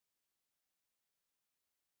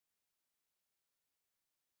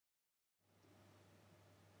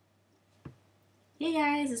Hey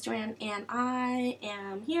guys, it's Joanne, and I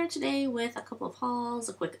am here today with a couple of hauls,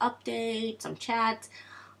 a quick update, some chat.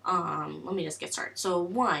 Let me just get started. So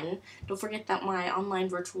one, don't forget that my online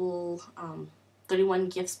virtual 31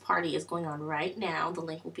 gifts party is going on right now. The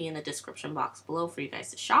link will be in the description box below for you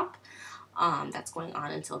guys to shop. That's going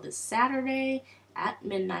on until this Saturday at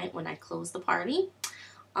midnight when I close the party.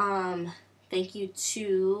 Thank you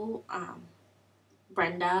to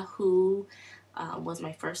Brenda, who was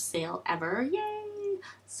my first sale ever. Yay!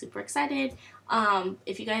 Super excited.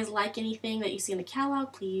 If you guys like anything that you see in the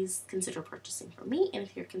catalog, please consider purchasing from me. And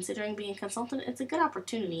if you're considering being a consultant, it's a good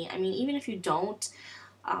opportunity. I mean, even if you don't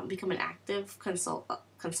become an active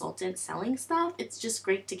consultant selling stuff, it's just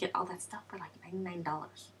great to get all that stuff for like $99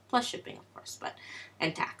 plus shipping, of course,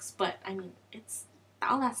 and tax. But I mean, it's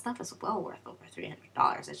all that stuff is well worth over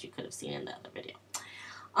 $300, as you could have seen in the other video.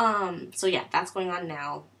 So yeah, that's going on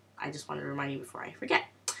now. I just wanted to remind you before I forget.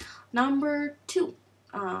 Number two,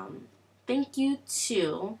 thank you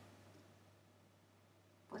to,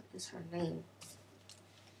 what is her name?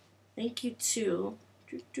 Thank you to,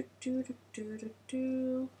 and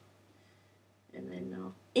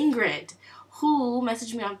then Ingrid, who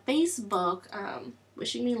messaged me on Facebook,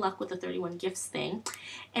 wishing me luck with the 31 gifts thing.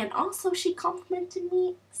 And also she complimented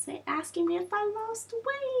me, asking me if I lost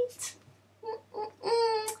weight.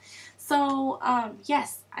 So,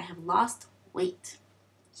 yes, I have lost weight.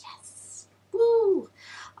 Yes. Woo!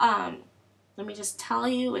 Let me just tell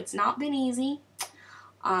you, it's not been easy.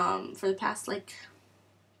 For the past,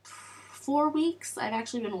 4 weeks, I've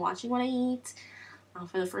actually been watching what I eat.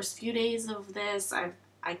 For the first few days of this, I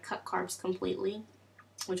cut carbs completely,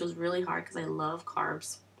 which was really hard because I love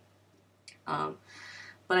carbs. But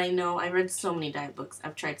I know, I read so many diet books.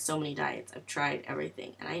 I've tried so many diets. I've tried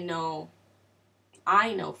everything. And I know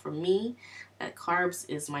for me that carbs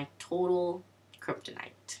is my total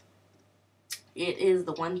kryptonite. It is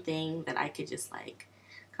the one thing that I could just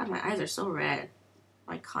God, my eyes are so red.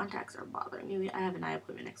 My contacts are bothering me. I have an eye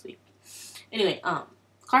appointment next week. Anyway,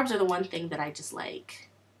 carbs are the one thing that I just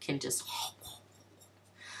can just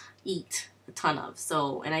eat a ton of.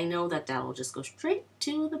 So, and I know that will just go straight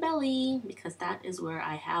to the belly because that is where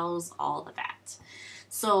I house all the fat.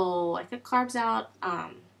 So I cut carbs out.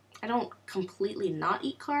 I don't completely not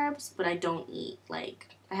eat carbs, but I don't eat, I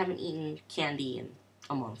haven't eaten candy in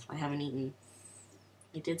a month.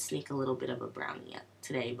 I did sneak a little bit of a brownie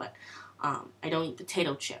today, but I don't eat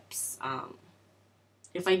potato chips.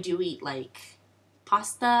 If I do eat,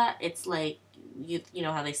 pasta, it's you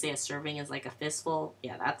know how they say a serving is like a fistful?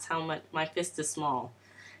 Yeah, that's how much, my fist is small,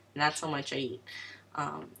 and that's how much I eat.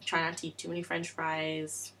 Try not to eat too many French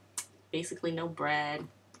fries, basically no bread.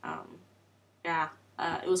 Yeah.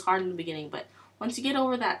 It was hard in the beginning, but once you get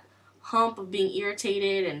over that hump of being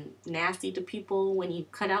irritated and nasty to people when you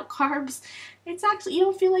cut out carbs, it's actually, you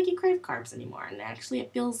don't feel like you crave carbs anymore, and actually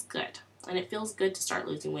it feels good. And it feels good to start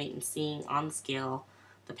losing weight and seeing on the scale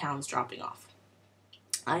the pounds dropping off.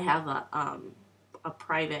 I have a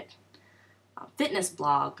private fitness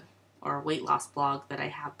blog or weight loss blog that I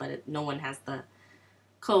have, but no one has the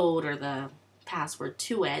code or the password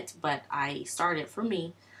to it, but I started for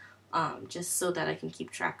me. Just so that I can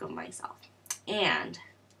keep track of myself. And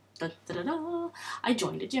I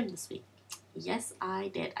joined a gym this week. Yes, I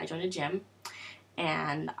did. I joined a gym,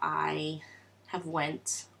 and I have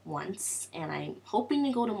went once, and I'm hoping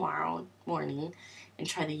to go tomorrow morning and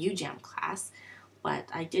try the U-Jam class. But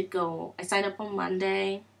I did go. I signed up on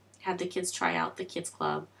Monday, had the kids try out the kids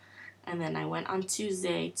club, and then I went on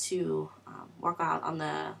Tuesday to work out on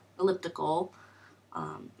the elliptical.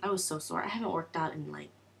 I was so sore. I haven't worked out in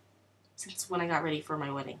since when I got ready for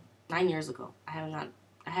my wedding, 9 years ago. I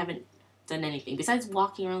haven't done anything besides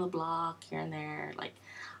walking around the block here and there.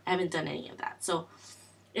 I haven't done any of that. So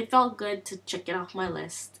it felt good to check it off my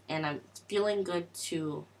list, and I'm feeling good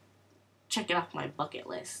to check it off my bucket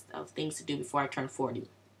list of things to do before I turn 40,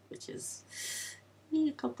 which is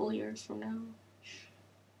a couple years from now.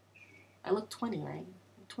 I look 20, right?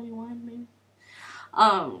 21 maybe.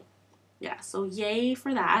 Yeah, so yay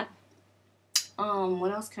for that.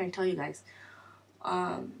 What else can I tell you guys?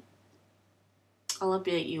 I'll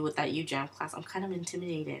update you with that U-Jam class. I'm kind of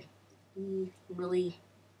intimidated. I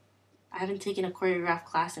haven't taken a choreographed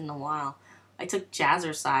class in a while. I took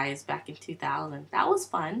Jazzercise back in 2000. That was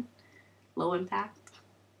fun. Low impact.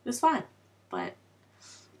 It was fun, but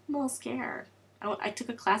I'm a little scared. I took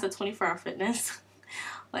a class at 24 Hour Fitness,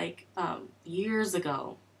 years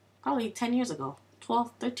ago. Probably 10 years ago.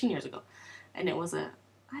 12, 13 years ago. And it was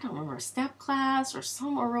I don't remember, a step class or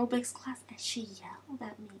some aerobics class, and she yelled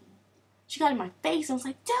at me. She got in my face and was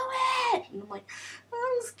like, do it! And I'm like,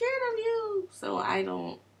 I'm scared of you. So I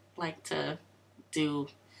don't like to do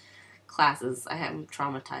classes. I am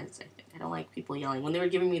traumatized, I think. I don't like people yelling. When they were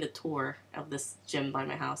giving me the tour of this gym by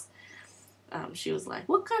my house, she was like,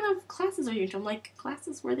 what kind of classes are you into? I'm like,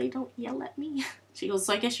 classes where they don't yell at me. She goes,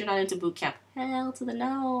 so I guess you're not into boot camp. Hell to the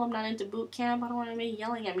no, I'm not into boot camp. I don't want anybody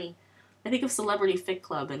yelling at me. I think of Celebrity Fit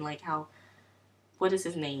Club and like how, what is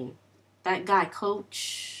his name? That guy,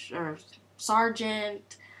 Coach or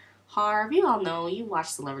Sergeant Harv, you all know, you watch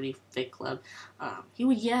Celebrity Fit Club. He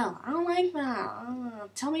would yell, I don't like that.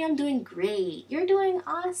 Tell me I'm doing great. You're doing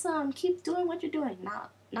awesome. Keep doing what you're doing.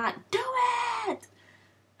 Not do it.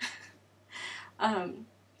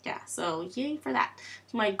 Yeah, so yay for that.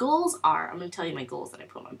 So my goals are, I'm going to tell you my goals that I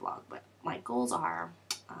put on my blog, but my goals are,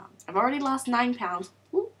 I've already lost 9 pounds.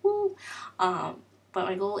 Woo, woo. But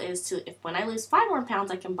my goal is to, if when I lose 5 more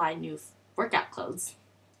pounds, I can buy new workout clothes,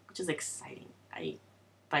 which is exciting. I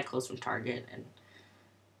buy clothes from Target and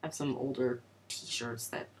I have some older t-shirts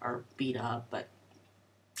that are beat up, but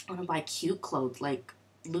I want to buy cute clothes like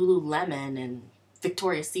Lululemon and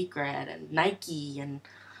Victoria's Secret and Nike and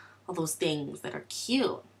all those things that are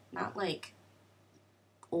cute, not like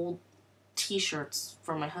old t-shirts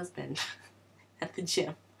from my husband at the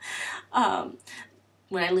gym.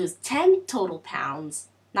 When I lose 10 total pounds,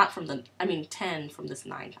 not from the, I mean 10 from this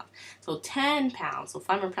 9 pounds. So 10 pounds, so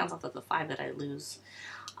 5 more pounds off of the 5 that I lose.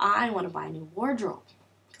 I want to buy a new wardrobe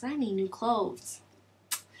because I need new clothes.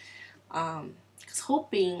 Because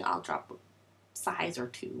hoping I'll drop a size or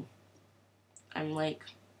 2. I'm like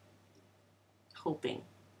hoping.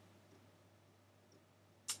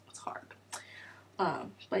 It's hard.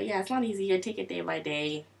 But yeah, it's not easy. I take it day by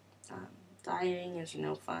day. Dieting is,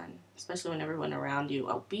 fun, especially when everyone around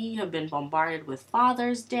you. We have been bombarded with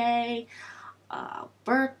Father's Day,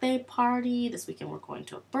 birthday party. This weekend we're going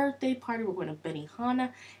to a birthday party. We're going to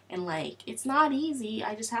Benihana. And, it's not easy.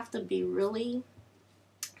 I just have to be really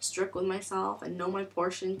strict with myself and know my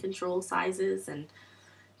portion control sizes and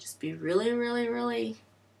just be really, really, really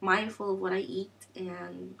mindful of what I eat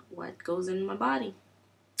and what goes in my body.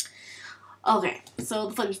 Okay, so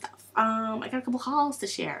the fun stuff. I got a couple hauls to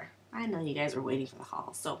share. I know you guys are waiting for the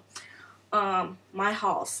hauls. So, my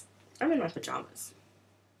hauls. I'm in my pajamas.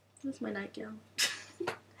 That's my nightgown.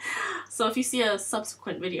 So if you see a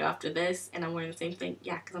subsequent video after this and I'm wearing the same thing,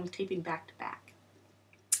 yeah, because I'm taping back to back.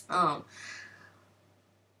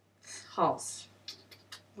 Hauls.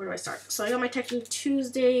 Where do I start? So I got my Technique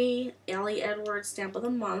Tuesday Allie Edwards stamp of the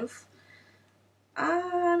month.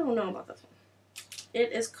 I don't know about this one.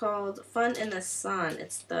 It is called Fun in the Sun.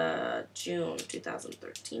 It's the June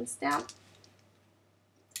 2013 stamp.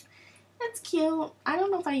 It's cute. I don't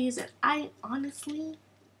know if I use it. I honestly,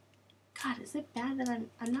 God, is it bad that I'm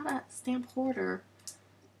not a stamp hoarder?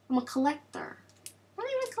 I'm a collector. I'm not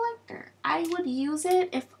even a collector. I would use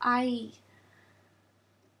it if I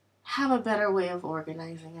have a better way of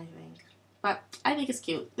organizing, I think. But I think it's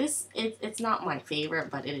cute. It's not my favorite,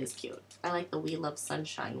 but it is cute. I like the We Love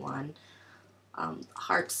Sunshine one.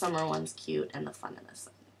 Heart Summer one's cute, and the Fun in the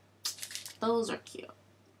Sun. Those are cute.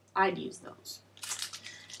 I'd use those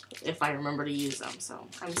if I remember to use them. So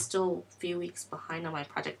I'm still a few weeks behind on my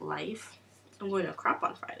Project Life. I'm going to crop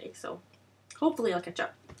on Friday, so hopefully I'll catch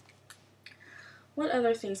up. What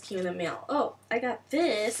other things came in the mail? Oh, I got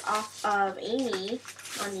this off of Amy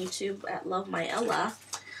on YouTube at Love My Ella.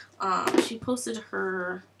 She posted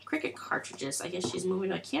her Cricut cartridges. I guess she's moving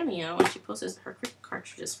to a Cameo, and she posted her Cricut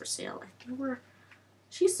cartridges for sale. I think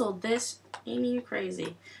she sold this. Amy, you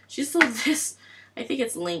crazy. She sold this. I think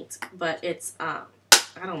it's linked, but it's, I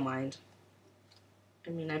don't mind. I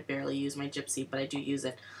mean, I barely use my Gypsy, but I do use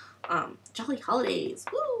it. Jolly Holidays.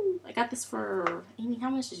 Woo! I got this for, Amy, how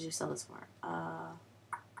much did you sell this for?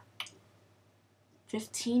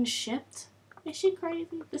 15 shipped? Is she crazy?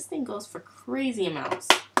 This thing goes for crazy amounts.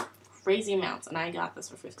 Crazy amounts, and I got this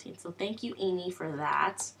for 15. So thank you, Amy, for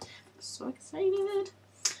that. So excited.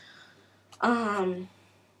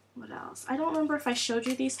 What else? I don't remember if I showed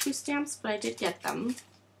you these 2 stamps, but I did get them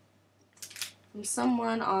from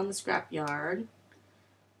someone on the scrapyard.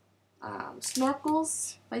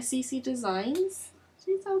 Snorkels by CC Designs.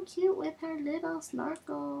 She's so cute with her little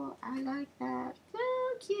snorkel. I like that. So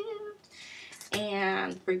cute.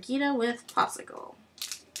 And Brigitte with Popsicle.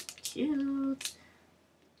 Cute.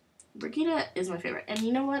 Brigitte is my favorite. And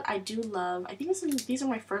you know what? I do love, I think these are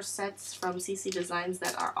my first sets from CC Designs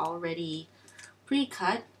that are already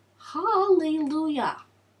pre-cut. Hallelujah.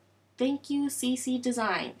 Thank you, CC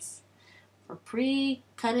Designs, for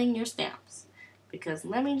pre-cutting your stamps. Because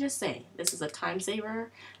let me just say, this is a time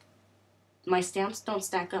saver. My stamps don't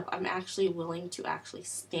stack up. I'm actually willing to actually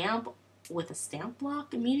stamp with a stamp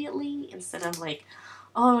block immediately instead of like,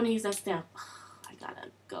 oh, I want to use that stamp. I gotta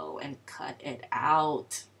go and cut it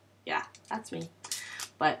out. Yeah, that's me.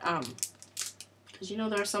 But, because you know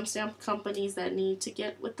there are some stamp companies that need to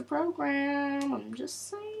get with the program. I'm just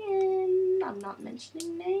saying. I'm not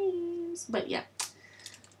mentioning names. But yeah.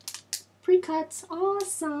 Pre-cuts.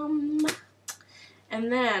 Awesome.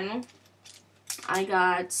 And then I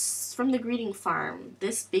got from the greeting farm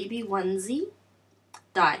this baby onesie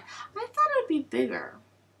die. I thought it would be bigger.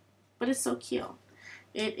 But it's so cute.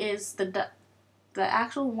 It is the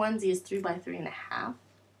actual onesie is 3 by 3.5.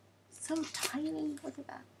 So tiny. Look at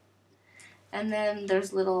that. And then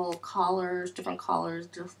there's little collars, different collars,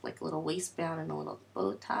 just like a little waistband and a little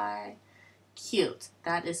bow tie. Cute.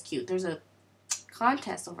 That is cute. There's a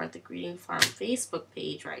contest over at the Greeting Farm Facebook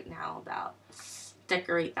page right now about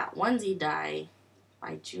decorate that onesie die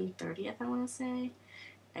by June 30th, I want to say.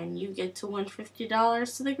 And you get to win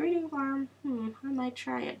 $50 to the Greeting Farm. I might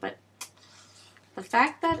try it. But the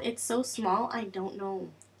fact that it's so small, I don't know.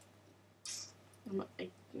 I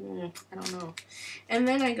don't know. And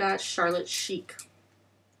then I got Charlotte Chic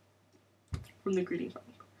from the Greeting Farm.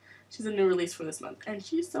 She's a new release for this month. And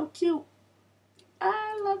she's so cute.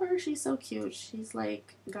 I love her. She's so cute. She's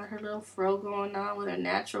like got her little fro going on with her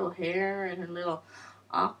natural hair and her little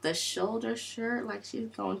off-the-shoulder shirt. Like she's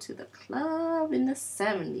going to the club in the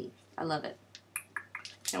 70s. I love it.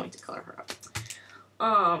 Can't wait to color her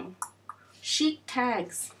up. Chic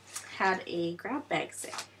Tags had a grab bag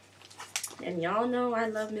sale. And y'all know I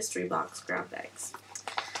love mystery box grab bags.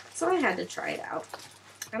 So I had to try it out.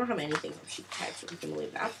 I don't have anything from Chic Tags, if you can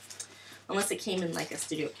believe that. Unless it came in like a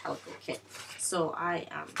Studio Calico kit. So I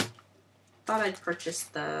thought I'd purchase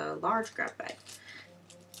the large grab bag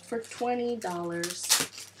for $20.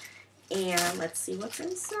 And let's see what's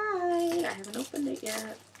inside. I haven't opened it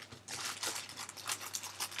yet.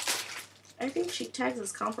 I think Chic Tags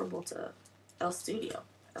is comparable to LE Studio.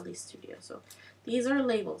 So these are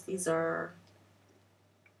labels. These are...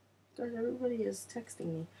 Guys, everybody is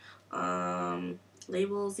texting me.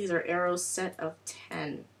 Labels. These are Arrow's set of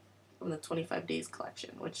 10 from the 25 Days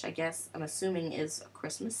collection, which I guess I'm assuming is a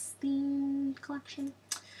Christmas themed collection.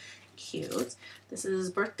 Cute. This is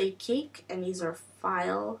birthday cake, and these are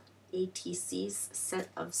file ATC's set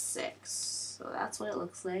of 6. So that's what it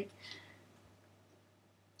looks like.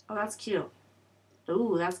 Oh, that's cute.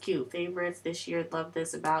 Ooh, that's cute. Favorites this year. Love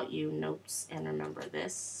this. About you. Notes and remember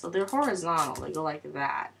this. So they're horizontal. They go like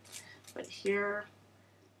that. But here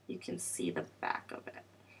you can see the back of it.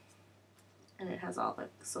 And it has all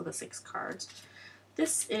the 6 cards.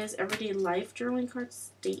 This is Everyday Life journaling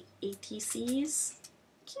cards. Date ATCs.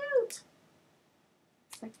 Cute.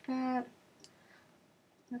 It's like that.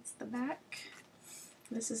 That's the back.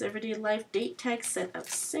 This is Everyday Life date tag set of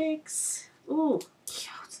 6. Ooh,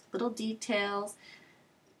 cute. Little details.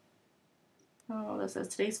 Oh, this says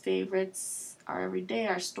today's favorites are everyday,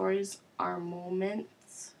 our stories, our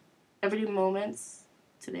moments, everyday moments,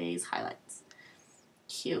 today's highlights.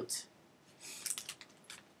 Cute.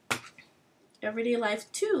 Everyday Life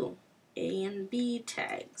 2, A and B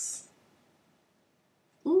tags.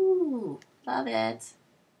 Ooh, love it.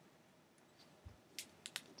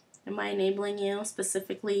 Am I enabling you?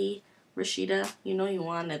 Specifically, Rashida, you know you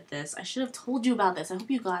wanted this. I should have told you about this. I hope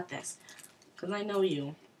you got this. Because I know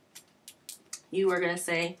you. You were going to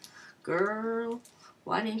say, girl,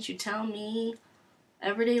 why didn't you tell me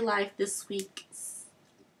Everyday Life this week's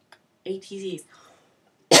ATCs?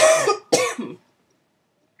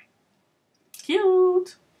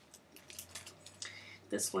 Cute.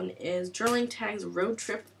 This one is Journaling Tags Road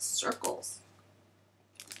Trip Circles.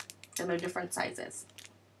 And they're different sizes.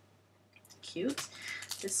 Cute.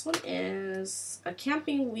 This one is A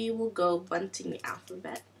Camping We Will Go Bunting the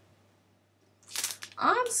Alphabet.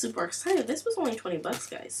 I'm super excited. This was only 20 bucks,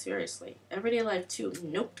 guys. Seriously. Everyday Life 2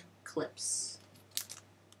 Note Clips.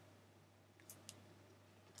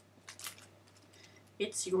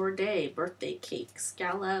 It's Your Day. Birthday cake.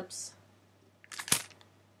 Scallops.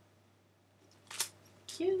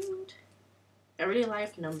 Cute. Everyday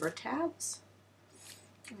Life number tabs.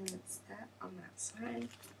 And it's that on that side.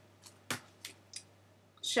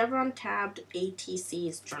 Chevron tabbed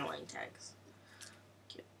ATC's journaling tags.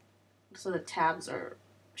 Cute. So the tabs are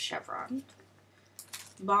chevron.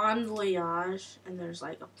 Bon Voyage, and there's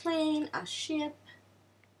like a plane, a ship,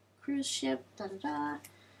 cruise ship, da da da.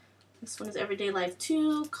 This one is Everyday Life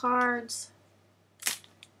 2 cards.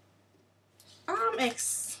 I'm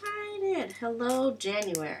excited. Hello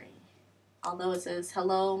January. Although it says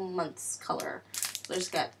hello months color. So I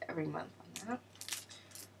just got every month on that.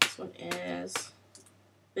 This one is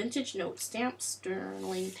Vintage Note Stamps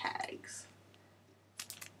Journaling Tags.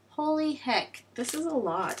 Holy heck. This is a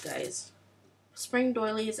lot, guys. spring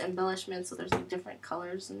doilies, embellishments. So there's like different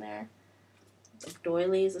colors in there of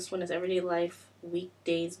doilies. This one is everyday life,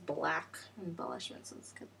 weekdays, black embellishments. So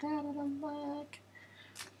let's get that on black.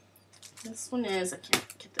 This one is, I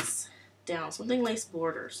can't get this down, something lace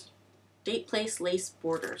borders. Date place lace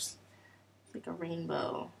borders. It's like a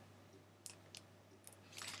rainbow.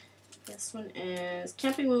 This one is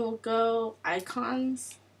Camping We Will Go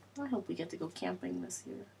Icons. I hope we get to go camping this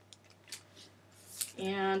year.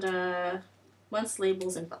 And months,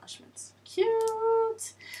 labels, embellishments.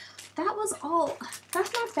 Cute! That was all.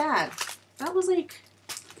 That's not bad. That was like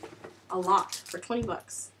a lot for 20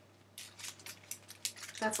 bucks.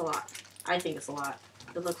 That's a lot. I think it's a lot.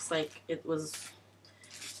 It looks like it was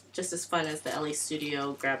just as fun as the LA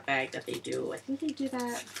Studio grab bag that they do. I think they do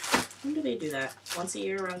that. When do they do that? Once a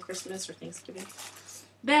year around Christmas or Thanksgiving.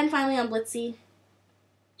 Then finally on Blitsy.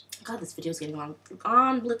 God, this video is getting long.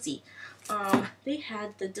 On Blitsy. They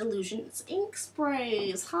had the Delusions ink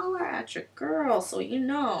sprays. Holler at your girl. So you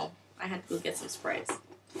know I had to go get some sprays.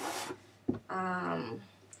 Am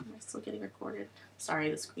I still getting recorded? Sorry,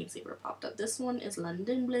 the screensaver popped up. This one is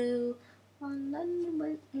London Blue.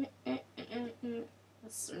 London Blue.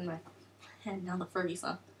 That's in my head now, the Fergie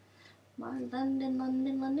song. My London,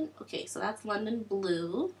 London, London. Okay, so that's London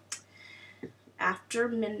Blue. After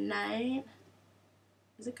Midnight.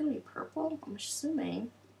 Is it going to be purple? I'm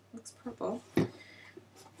assuming. Looks purple.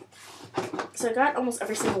 So I got almost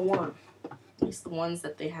every single one. At least the ones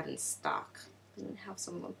that they had in stock. They didn't have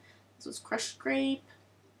some of them. This was Crushed Grape.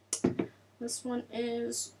 This one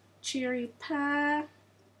is Cherry Pie.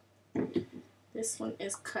 This one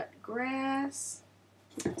is Cut Grass.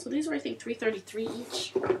 So these were, I think, $3.33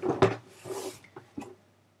 each.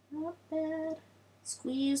 Not bad.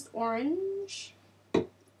 Squeezed Orange.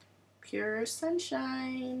 Pure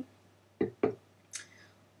Sunshine.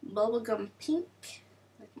 Bubblegum Pink,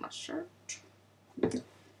 like my shirt. And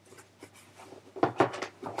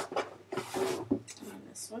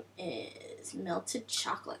this one is Melted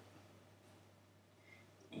Chocolate.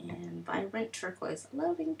 And Vibrant Turquoise.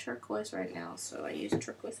 Loving turquoise right now, so I use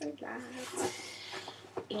turquoise a lot.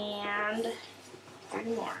 And 3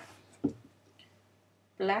 more.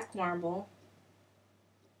 Black Marble.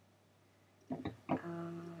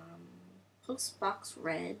 Postbox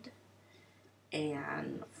Red.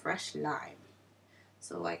 And Fresh Lime.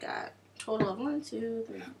 So I got a total of 1, 2,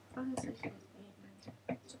 3, 4, 5, 6, 7, 8,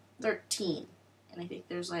 9, 10, 13. And I think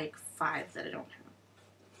there's like 5 that I don't have.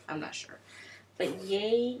 I'm not sure. But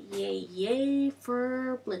yay, yay, yay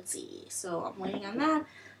for Blitsy. So I'm waiting on that.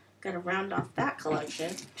 Gotta round off that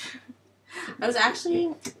collection. I was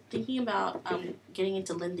actually thinking about getting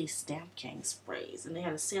into Lindy's Stamp Gang sprays. And they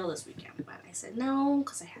had a sale this weekend. But I said no,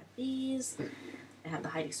 because I had these. I have the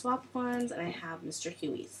Heidi Swapp ones, and I have Mr.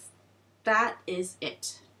 Huey's. That is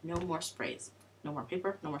it. No more sprays. No more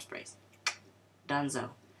paper, no more sprays. Dunzo.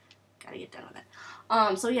 Gotta get done with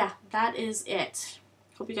it. So yeah, that is it.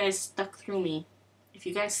 Hope you guys stuck through me. If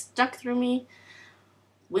you guys stuck through me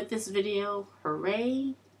with this video,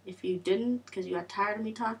 hooray. If you didn't, because you got tired of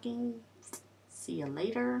me talking, see you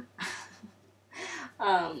later.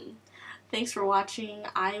 Thanks for watching.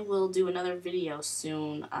 I will do another video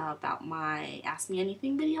soon about my Ask Me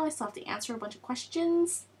Anything video. I still have to answer a bunch of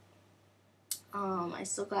questions. I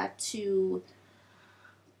still got to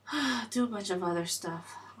do a bunch of other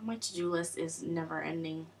stuff. My to-do list is never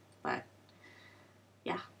ending, but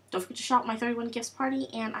yeah. Don't forget to shop my 31 gifts party,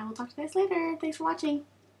 and I will talk to you guys later. Thanks for watching.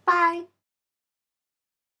 Bye!